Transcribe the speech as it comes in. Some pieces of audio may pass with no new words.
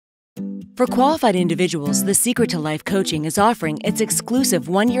For qualified individuals, The Secret to Life Coaching is offering its exclusive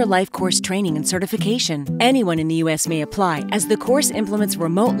one-year life course training and certification. Anyone in the U.S. may apply, as the course implements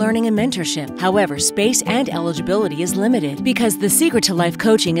remote learning and mentorship. However, space and eligibility is limited because The Secret to Life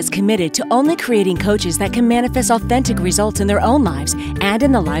Coaching is committed to only creating coaches that can manifest authentic results in their own lives and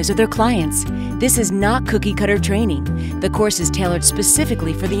in the lives of their clients. This is not cookie-cutter training. The course is tailored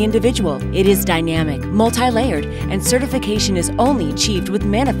specifically for the individual. It is dynamic, multi-layered, and certification is only achieved with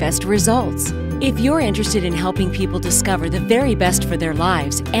manifest results. If you're interested in helping people discover the very best for their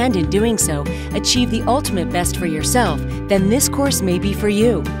lives, and in doing so, achieve the ultimate best for yourself, then this course may be for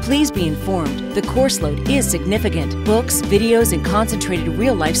you. Please be informed, the course load is significant. Books, videos, and concentrated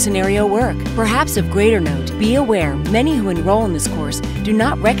real-life scenario work. Perhaps of greater note, be aware many who enroll in this course do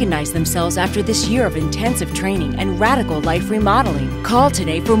not recognize themselves after this year of intensive training and radical life remodeling. Call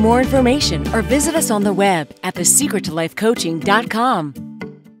today for more information or visit us on the web at thesecrettolifecoaching.com.